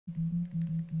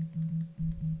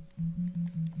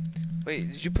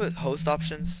Wait, did you put host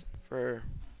options for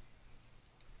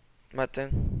my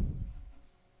thing?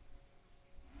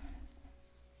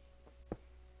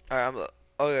 Alright,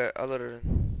 oh yeah, I loaded it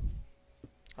in.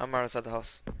 I'm right outside the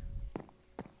house.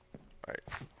 Alright.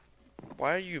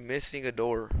 Why are you missing a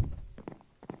door?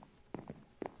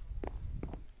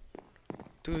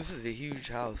 Dude, this is a huge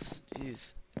house.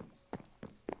 Jeez.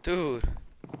 Dude.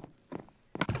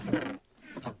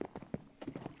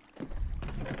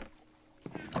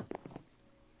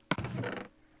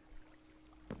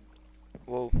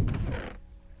 Whoa.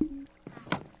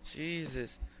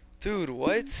 Jesus. Dude,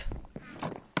 what?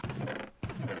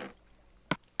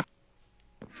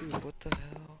 Dude, what the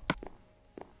hell?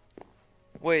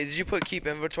 Wait, did you put keep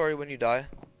inventory when you die?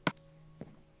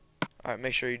 Alright,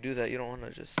 make sure you do that. You don't want to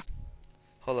just...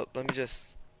 Hold up, let me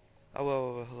just...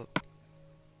 Oh, wait, hold up.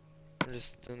 I'm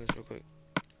just doing this real quick.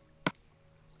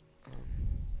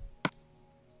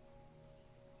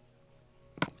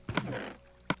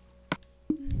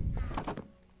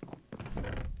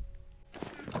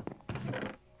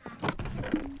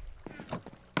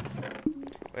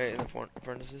 Wait, in the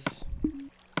furnaces?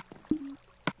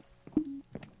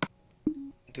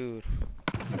 Dude.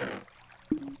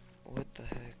 What the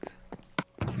heck?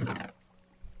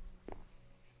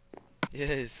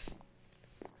 Yes.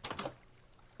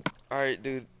 Alright,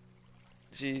 dude.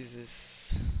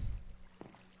 Jesus.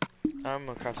 I'm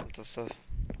gonna craft some stuff.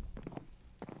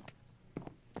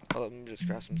 Oh, let me just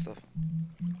craft some stuff.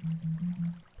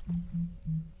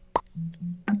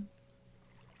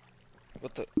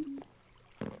 What the?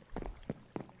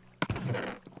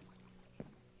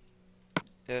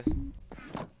 Yeah.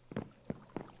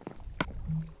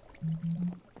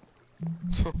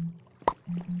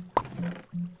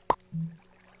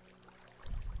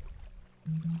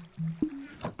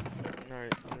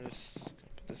 Alright, I'm just gonna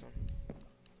put this on.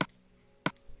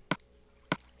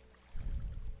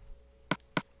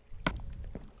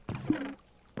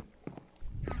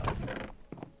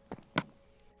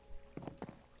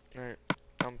 Alright,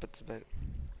 I'm gonna put this back.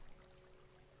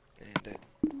 And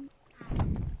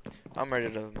I'm ready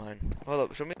to mine. Hold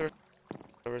up, show me the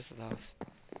rest of the house.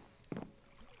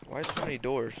 Why is so many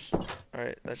doors?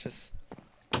 Alright, that's just...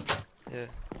 Yeah.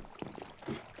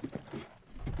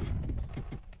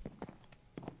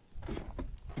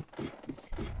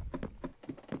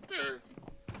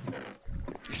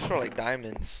 These are like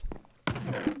diamonds. Oh,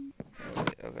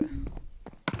 wait, okay.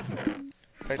 In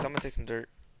fact, I'm gonna take some dirt.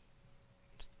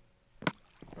 Oh,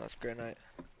 that's granite.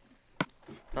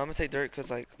 No, I'm gonna take dirt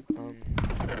cause like,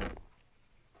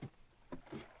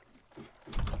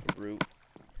 root.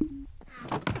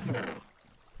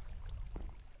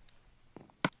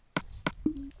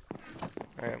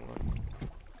 Alright, I'm going.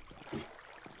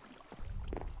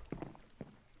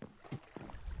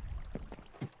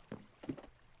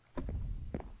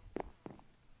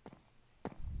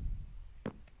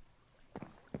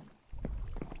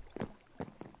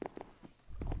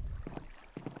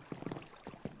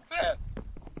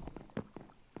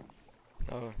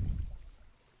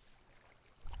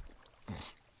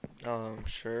 Oh.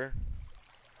 Sure.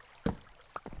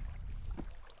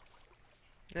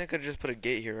 Yeah, I could've just put a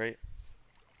gate here, right?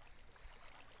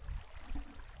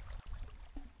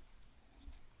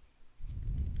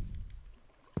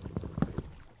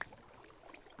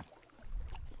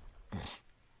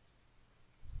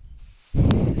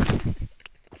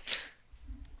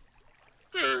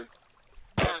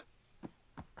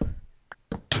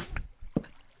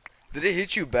 Did it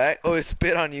hit you back? Oh, it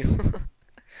spit on you.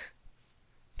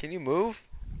 Can you move?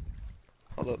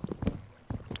 Hold up.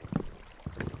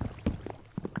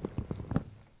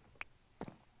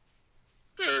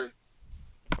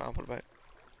 I'll put it back.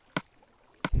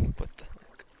 What the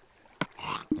heck?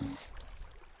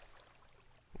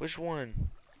 Which one?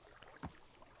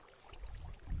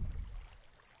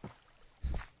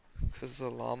 Cause it's a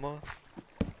llama?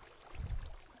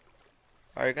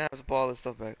 Alright, you're gonna have to put all this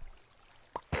stuff back.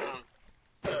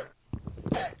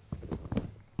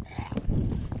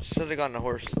 Should've gotten a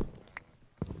horse.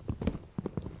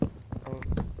 Oh.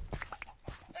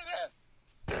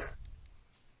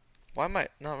 Why am I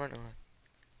not running?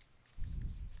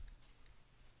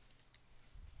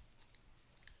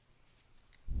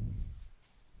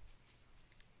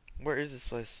 Where is this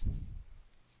place?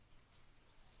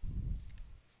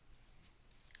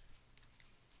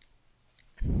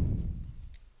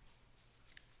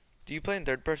 Do you play in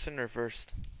third person or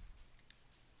first?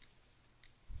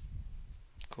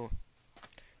 Cool.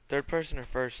 Third person or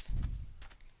first?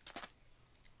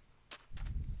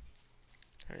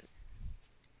 Alright.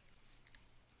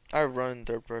 I run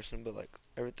third person, but like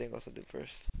everything else I do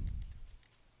first.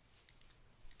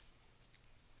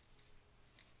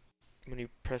 when you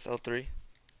press L3.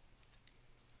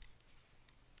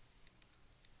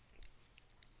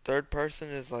 Third person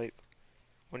is like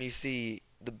when you see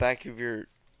the back of your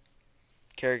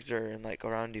character and like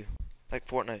around you, like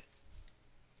Fortnite.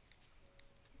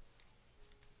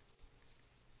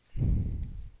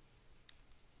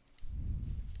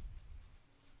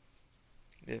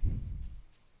 Yeah.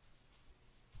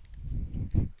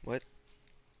 What?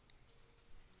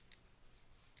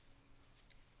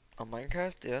 On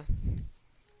Minecraft? Yeah.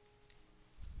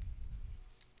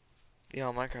 Yeah,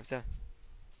 on Minecraft, yeah.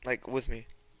 Like with me.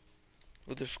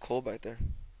 Oh, there's coal back there.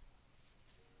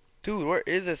 Dude, where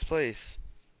is this place?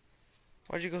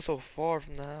 Why'd you go so far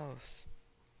from the house?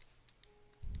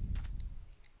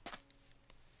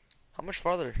 How much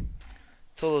farther?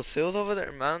 So those hills over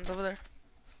there, mountains over there?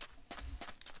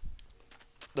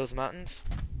 Those mountains?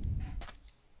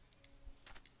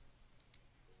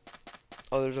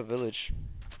 Oh, there's a village.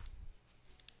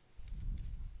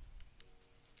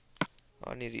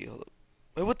 Oh, I need to eat. Hold up.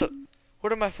 Wait, what the? Where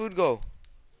did my food go?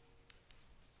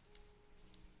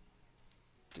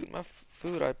 Dude, my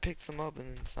food, I picked some up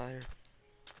and it's not here.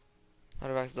 Might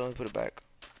have accidentally put it back.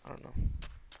 I don't know.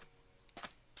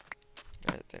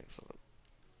 Alright, thanks. Hold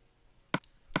up.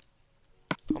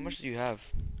 How much do you have?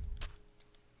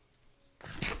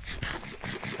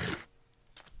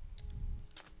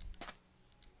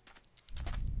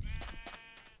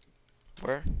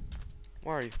 Where?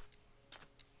 Where are you?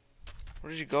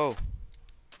 Where did you go?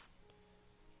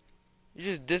 You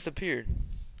just disappeared.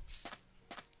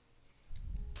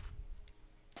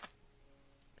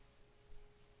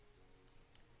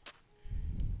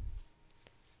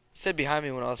 You said behind me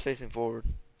when I was facing forward.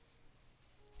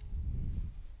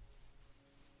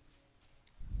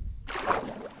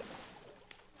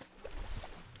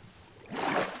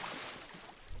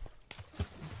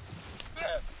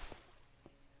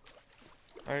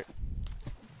 Alright.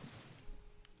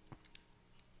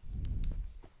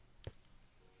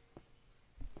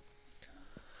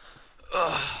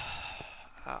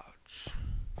 Ouch.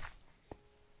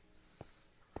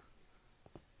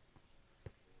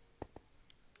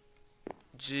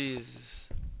 Jesus.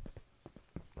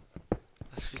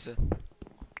 That's what she said.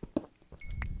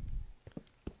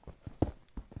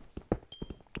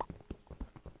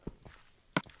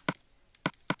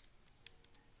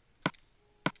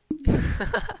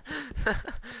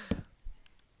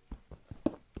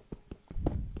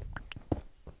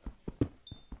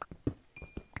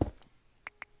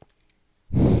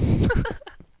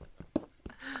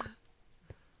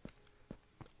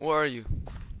 Where are you?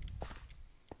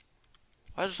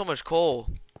 Why is there so much coal?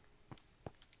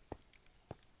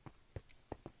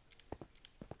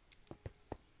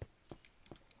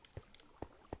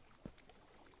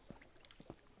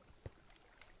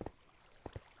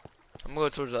 I'm gonna go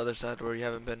towards the other side where you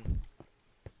haven't been.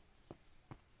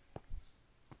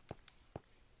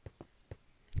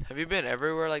 Have you been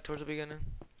everywhere like towards the beginning?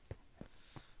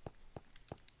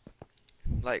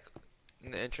 Like in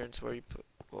the entrance where you put.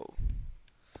 Whoa.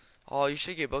 Oh, you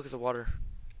should get buckets of water.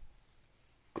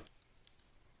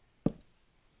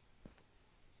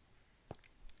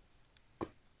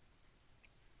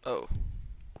 Oh.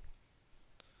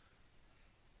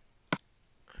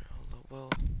 Hold up, well.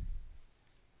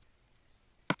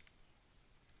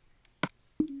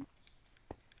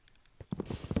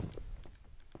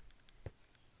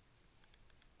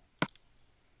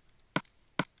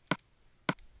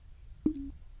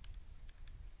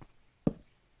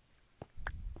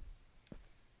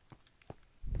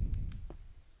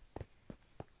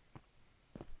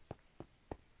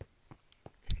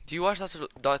 Do you watch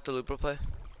Dr. Lupo play?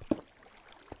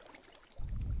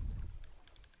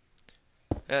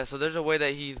 Yeah, so there's a way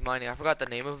that he's mining. I forgot the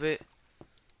name of it,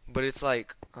 but it's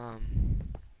like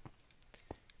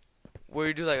where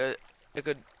you do like a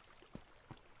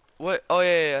what? Oh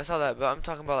yeah, I saw that. But I'm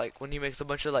talking about like when he makes a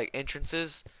bunch of like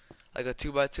entrances, like a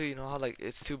 2x2. You know how like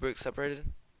it's two bricks separated.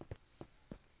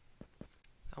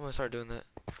 I'm gonna start doing that.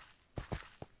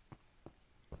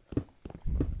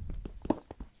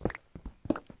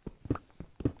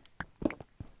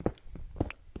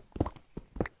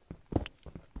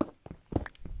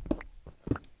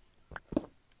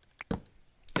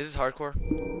 Is this hardcore?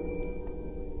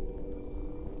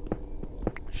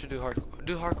 Should do hardcore.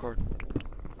 Do hardcore.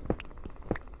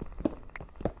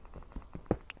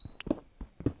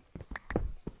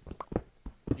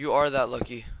 You are that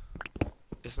lucky.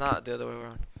 It's not the other way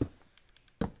around.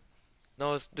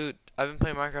 No, it's dude. I've been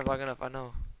playing Minecraft long enough. I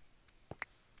know.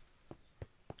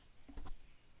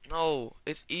 No,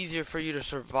 it's easier for you to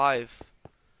survive.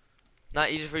 Not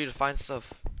easier for you to find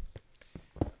stuff.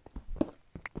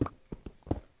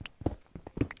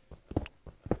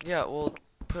 Yeah, well,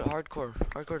 put hardcore.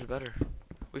 Hardcore's better.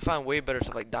 We find way better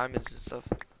stuff like diamonds and stuff.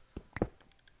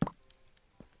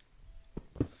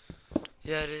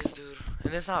 Yeah, it is, dude.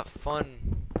 And it's not fun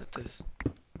with this.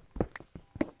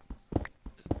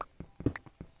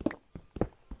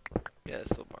 Yeah,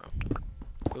 it's still brown.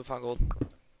 We found gold.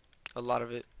 A lot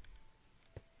of it.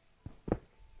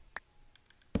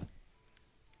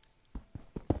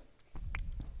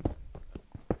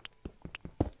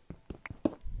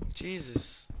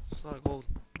 Jesus. It's a lot of gold.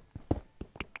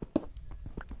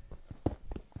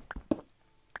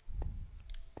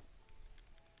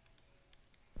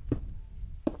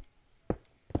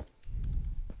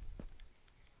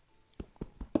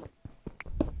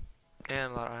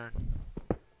 And a lot of iron.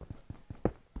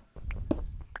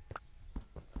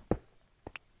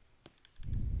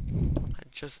 I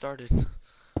just started.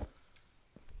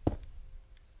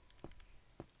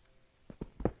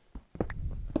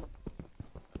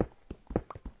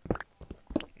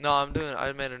 No,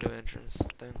 I made a new entrance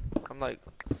thing. I'm like,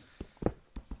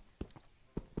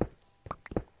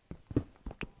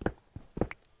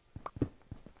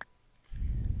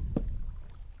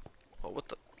 oh, what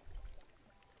the?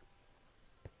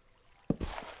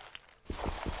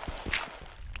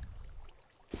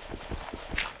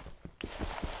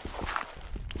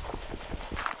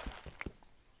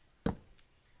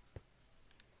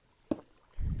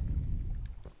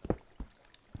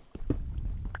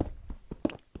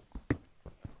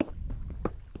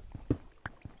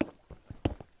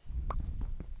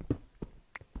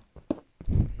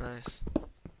 Nice.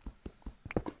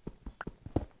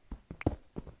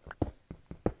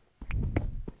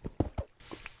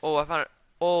 Oh, I found it.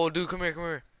 Oh, dude, come here, come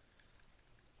here.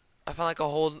 I found like a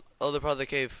whole other part of the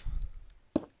cave.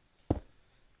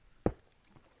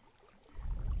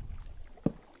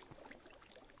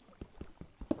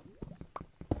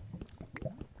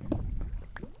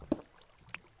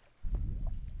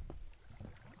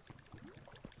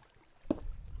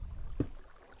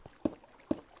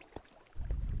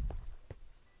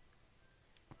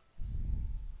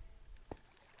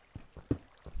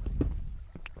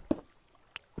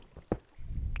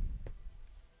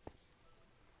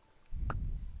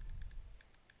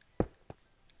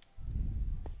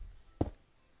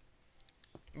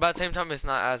 But at the same time, it's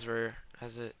not as rare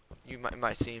as it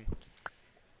might seem.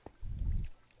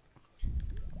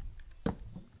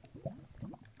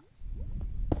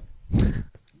 Okay,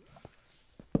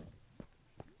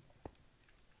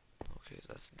 so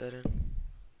that's dead end.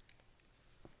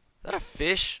 Is that a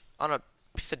fish on a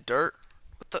piece of dirt?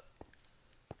 What the?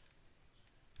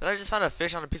 Did I just find a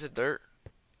fish on a piece of dirt?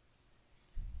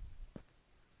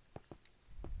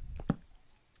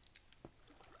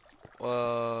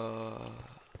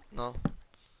 No.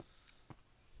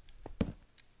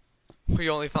 We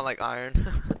only found like iron.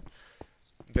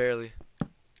 Barely.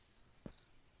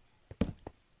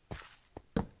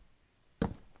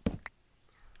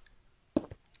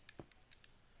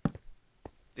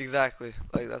 Exactly.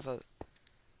 Like that's a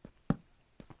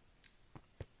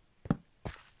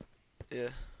yeah.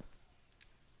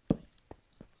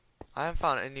 I haven't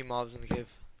found any mobs in the cave.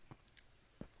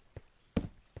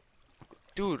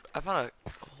 Dude, I found a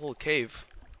whole cave.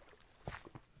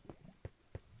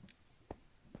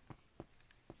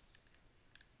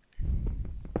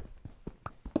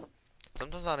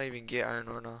 Sometimes I don't even get iron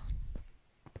ore now.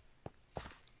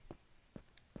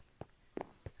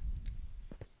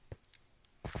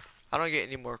 I don't get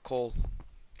any more coal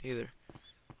either.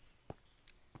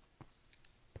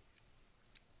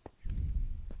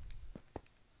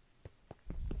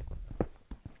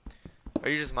 Are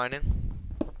you just mining?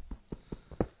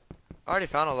 I already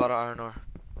found a lot of iron ore.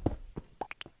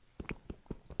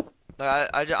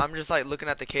 Like I'm just like looking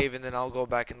at the cave and then I'll go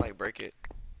back and like break it.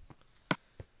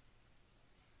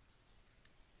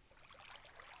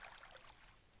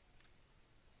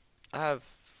 I have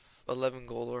 11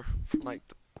 gold ore from like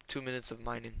 2 minutes of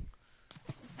mining.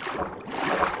 Oh,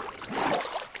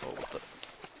 what the?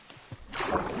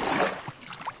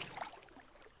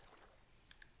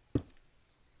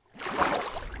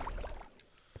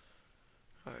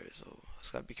 Alright, so I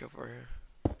just gotta be careful right here.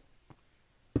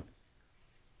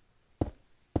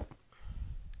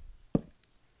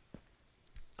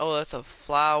 Oh, that's a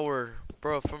flower.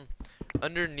 Bro, from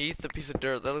underneath the piece of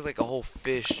dirt, that looks like a whole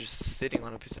fish just sitting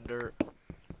on a piece of dirt.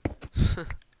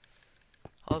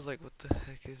 I was like, what the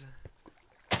heck is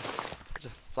that? There's a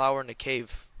flower in a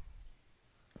cave.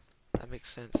 That makes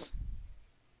sense.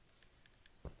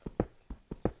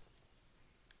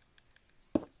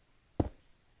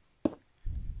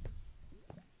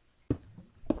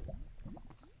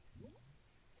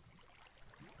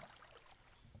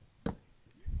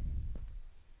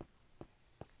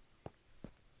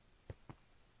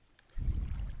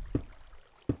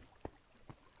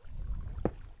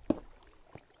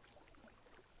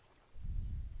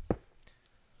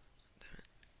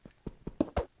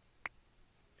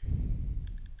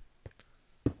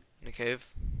 the cave.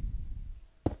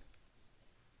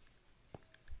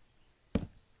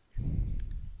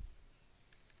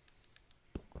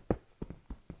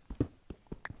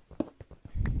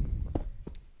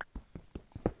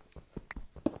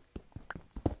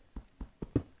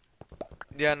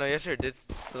 Yeah, no, yesterday did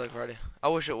feel like Friday. I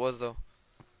wish it was though,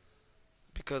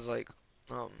 because like,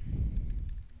 um,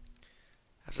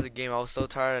 after the game I was so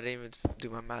tired I didn't even do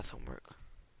my math homework.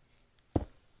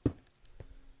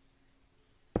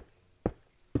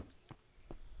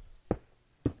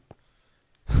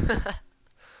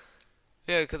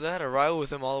 Yeah, because I had a ride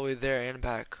with him all the way there and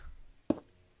back.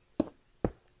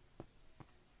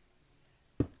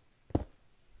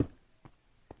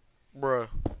 Bruh.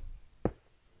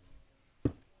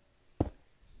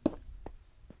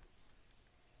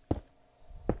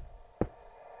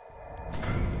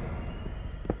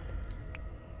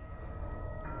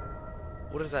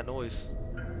 What is that noise?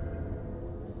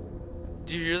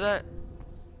 Do you hear that?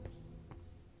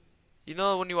 You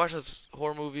know when you watch those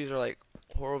horror movies or like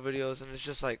horror videos and it's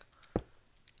just like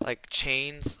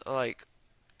chains, like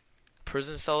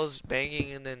prison cells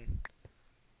banging and then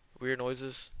weird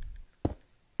noises?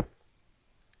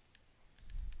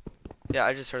 Yeah,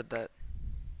 I just heard that.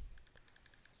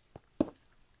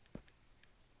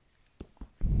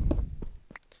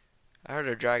 I heard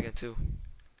a dragon too.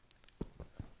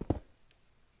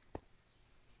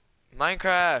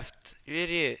 Minecraft, you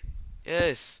idiot.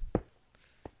 Yes.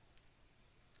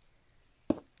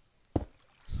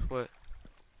 What?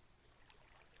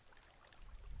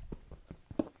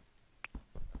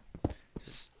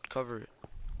 Just cover it.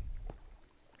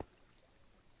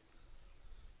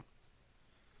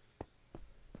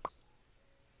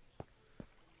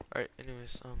 Alright,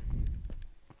 anyways,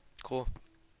 cool.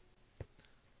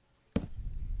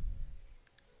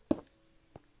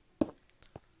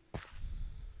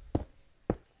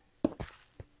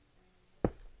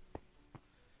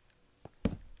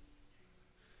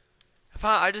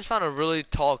 I just found a really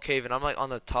tall cave and I'm like on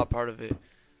the top part of it.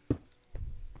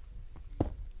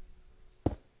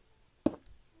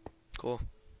 Cool.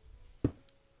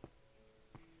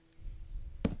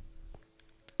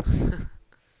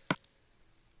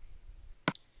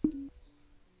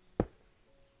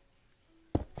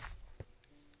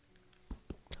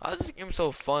 How is this game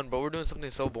so fun, but we're doing something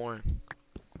so boring?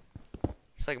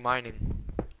 It's like mining.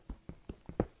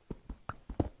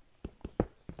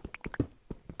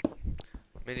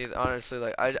 Me neither, honestly,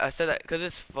 like, I said that because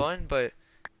it's fun, but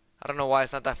I don't know why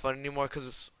it's not that fun anymore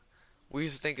because we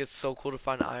used to think it's so cool to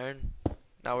find iron.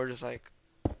 Now we're just like,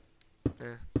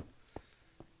 eh.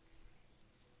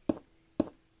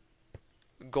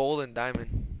 Gold and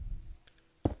diamond.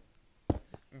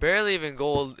 Barely even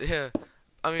gold, yeah.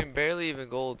 I mean, barely even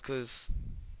gold because,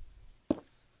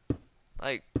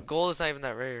 like, gold is not even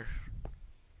that rare.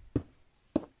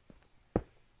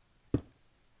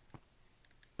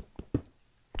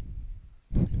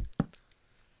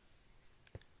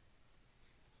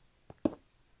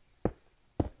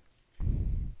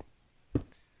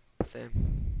 Same.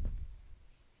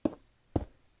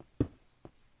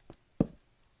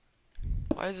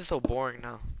 Why is it so boring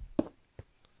now?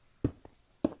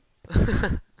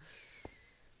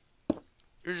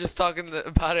 You're just talking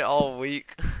about it all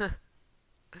week.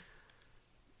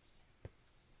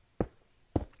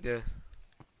 Yeah.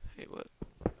 Hey, what?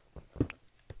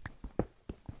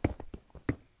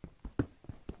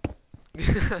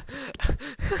 I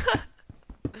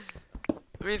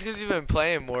mean, it's because you've been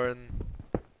playing more and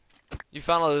you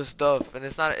found all this stuff, and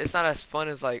it's not as fun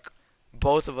as like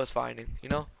both of us finding, you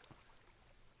know?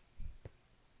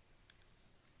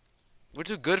 We're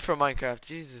too good for Minecraft,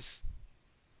 Jesus.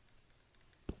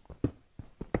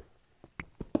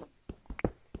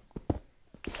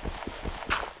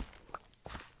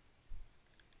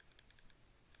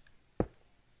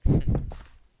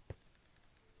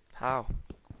 How?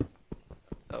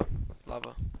 Oh,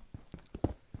 lava.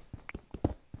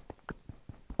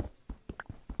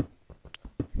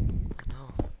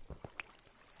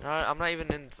 I know. I'm not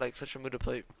even in like such a mood to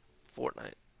play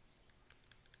Fortnite.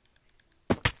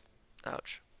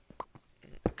 Ouch.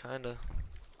 Kinda.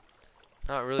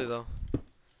 Not really though.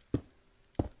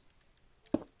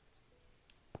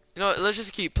 You know what? Let's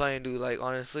just keep playing, dude. Like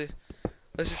honestly,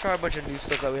 let's just try a bunch of new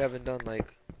stuff that we haven't done.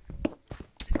 Like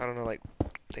I don't know, like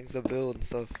things to build and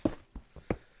stuff.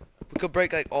 We could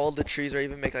break like all the trees or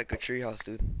even make like a tree house,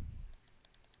 dude.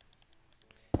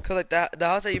 Cause like that the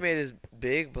house that you made is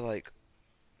big, but like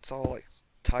it's all like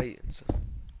tight and stuff.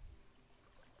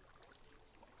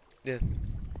 Yeah,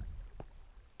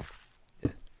 yeah.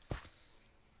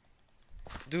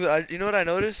 Dude, you know what I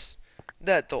noticed?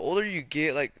 That the older you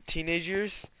get, like teenage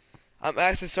years, I'm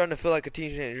actually starting to feel like a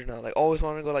teenager now. Like always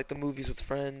wanting to go like the movies with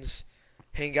friends,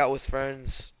 hang out with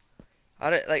friends. I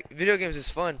don't, like video games is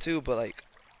fun too, but like,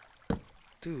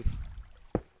 dude,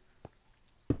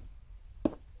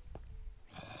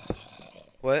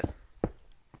 what?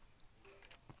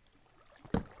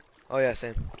 Oh yeah,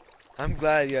 same. I'm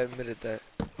glad you admitted that.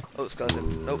 Oh,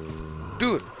 skeleton. Nope.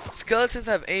 Dude, skeletons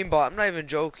have aimbot. I'm not even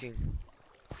joking.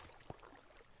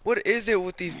 What is it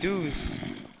with these dudes?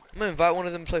 I'm gonna invite one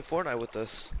of them to play Fortnite with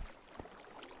us.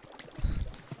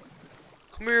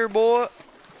 Come here, boy.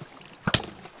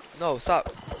 No,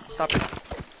 stop. Stop it.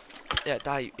 Yeah,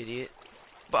 die, you idiot.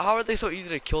 But how are they so easy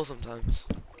to kill sometimes?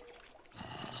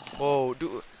 Whoa,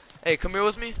 dude. Hey, come here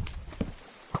with me.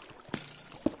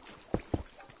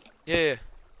 Yeah, yeah.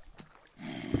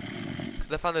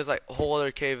 Cause I found there's like a whole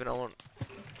other cave and I want.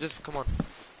 Just come on.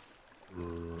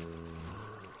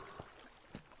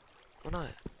 Why not?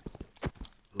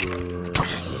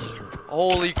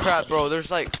 Holy crap, bro.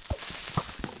 There's like.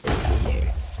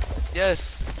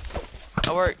 Yes.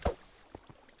 That worked.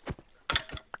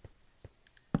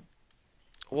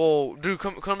 Whoa, dude,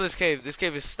 come to this cave. This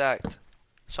cave is stacked.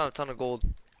 It's found a ton of gold.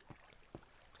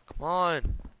 Come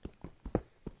on.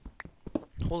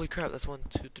 Holy crap, that's 1,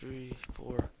 2, 3,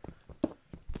 4,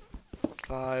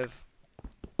 5,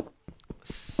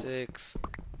 6.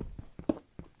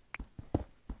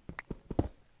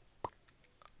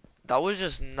 That was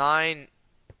just 9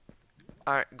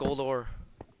 gold ore.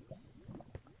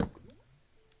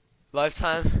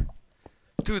 Lifetime.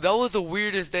 Dude, that was the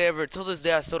weirdest day ever. Till this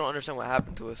day, I still don't understand what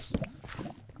happened to us.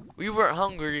 We weren't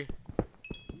hungry.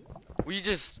 We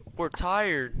just were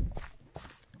tired.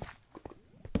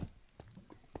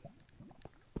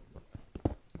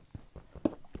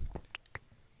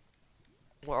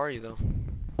 Where are you, though?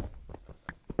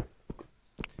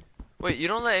 Wait, you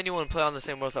don't let anyone play on the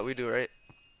same worlds that we do, right?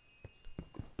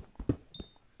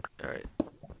 Alright.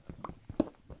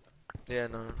 Yeah,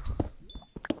 no, no, no.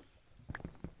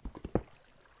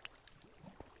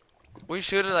 We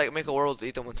should like make a world to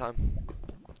eat them one time.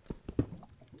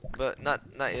 But not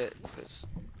yet, because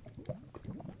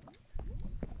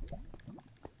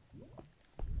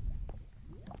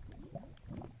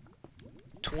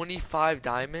 25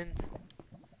 diamonds?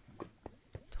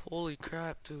 Holy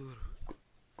crap, dude.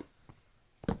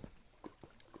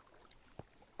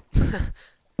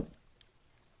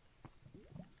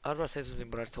 I was about to say something,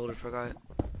 but I totally forgot.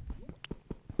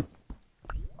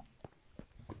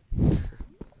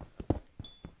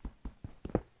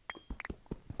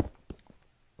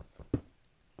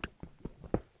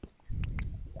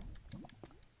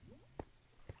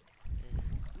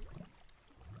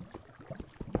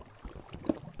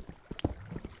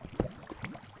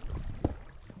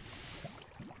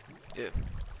 Yeah.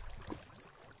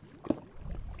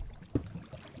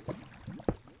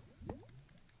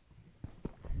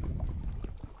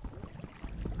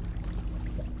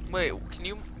 Wait, can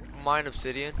you mine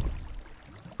obsidian?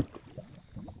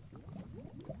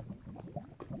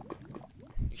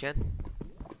 You can?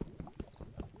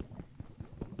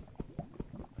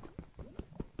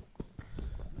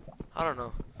 I don't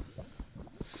know.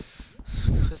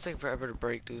 This thing forever to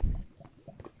break, dude.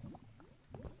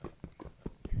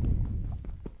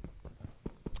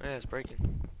 Yeah, it's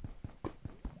breaking.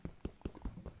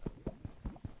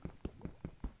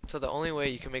 So the only way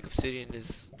you can make obsidian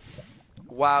is...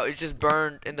 Wow, it just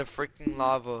burned in the freaking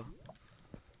lava.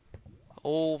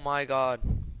 Oh my god.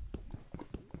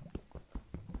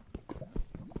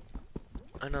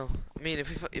 I know. I mean,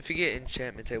 if you get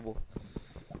enchantment table,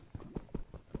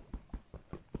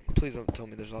 please don't tell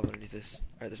me there's lava underneath this.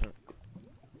 Alright, there's not.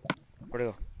 Where'd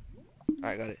it go?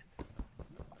 Alright, got it.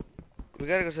 We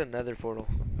gotta go to another portal.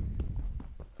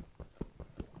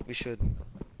 We should.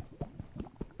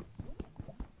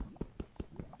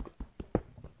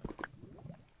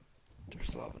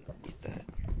 There's lava underneath that.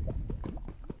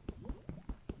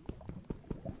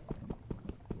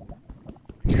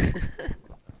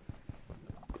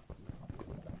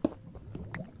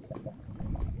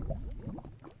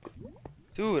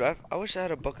 Dude, I wish I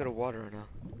had a bucket of water right now.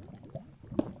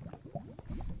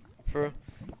 For real?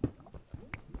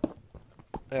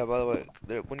 Yeah, by the way,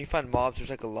 when you find mobs, there's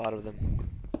like a lot of them.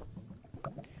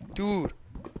 Dude,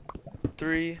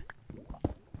 3,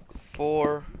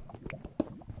 4,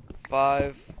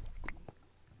 5,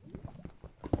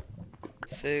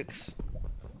 6,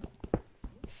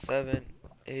 7,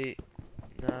 8,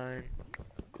 9,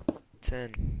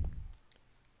 10.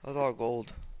 That was all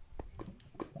gold.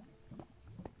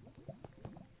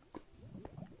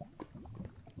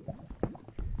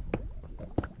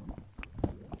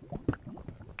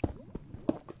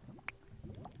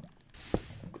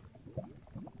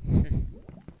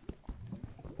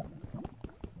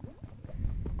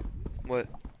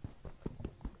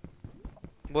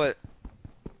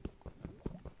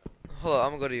 Hold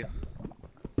on, I'm gonna go to you.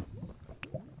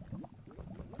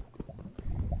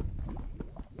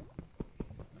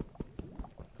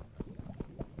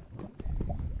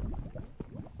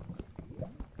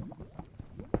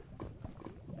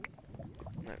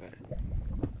 I got it.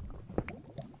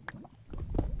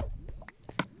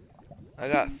 I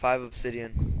got 5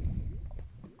 obsidian.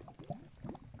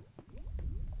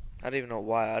 I don't even know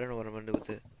why. I don't know what I'm gonna do with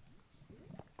it.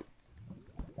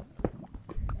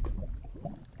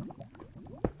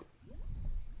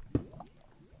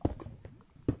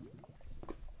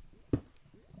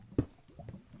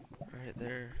 Right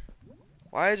there.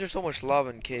 Why is there so much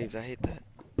lava in caves? I hate that.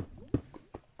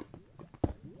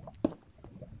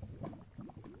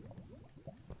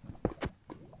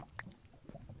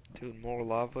 Dude, more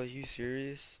lava? Are you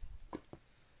serious?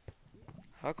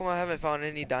 How come I haven't found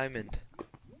any diamond?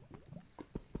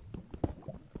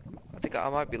 I think I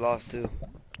might be lost too.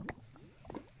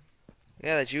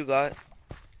 Yeah, that you got.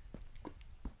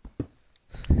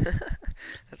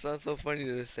 That sounds so funny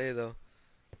to say though.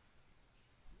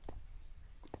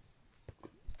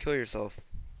 Kill yourself.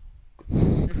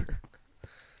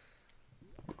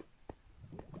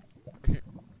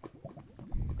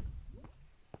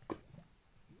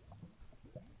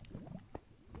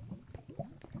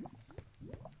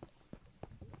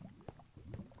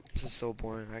 This is so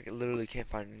boring. I literally can't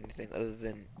find anything other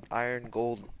than iron,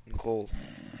 gold, and coal.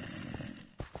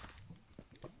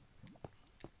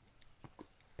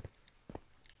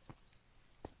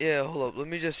 Yeah, hold up. Let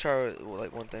me just try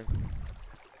like one thing.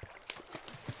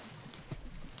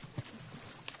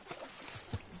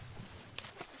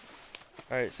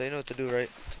 Alright, so you know what to do, right?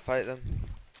 To fight them.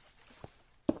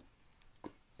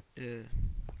 Yeah.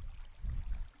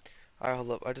 Alright,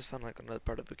 hold up. I just found like another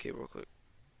part of the cave real quick.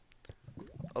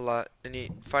 A lot. And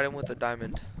you fight him with a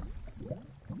diamond.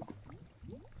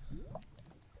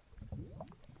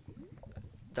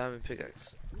 Diamond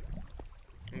pickaxe.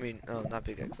 I mean, not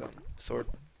pickaxe, sword.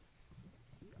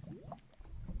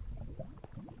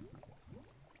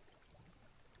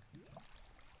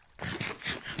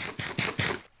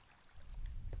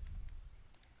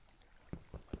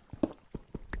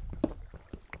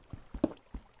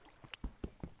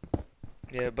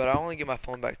 Yeah, but I only get my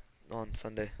phone back on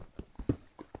Sunday.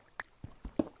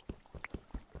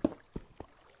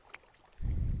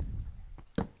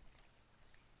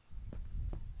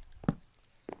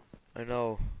 I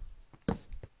know.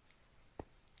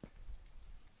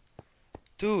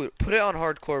 Dude, put it on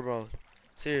hardcore, bro.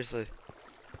 Seriously.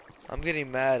 I'm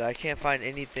getting mad. I can't find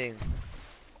anything.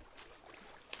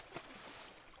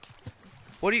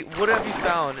 What have you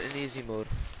found in easy mode?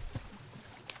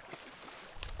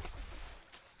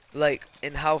 Like,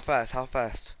 in how fast? How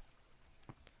fast?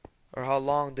 Or how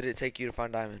long did it take you to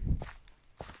find diamond?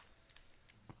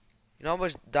 You know how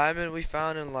much diamond we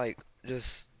found in like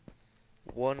just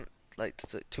one, like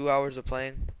 2 hours of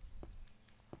playing?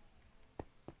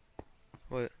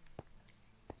 What?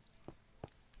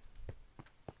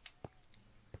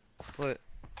 What?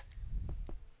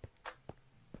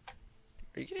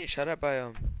 Are you getting shot at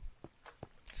by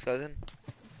Skeleton?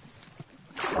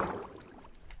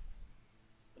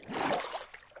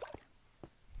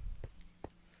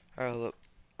 Alright, hold up.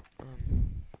 What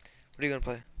are you gonna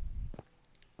play?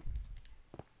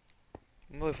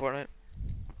 I'm gonna play Fortnite.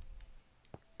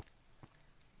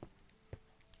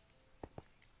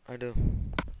 I do.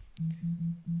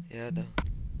 Yeah, I do.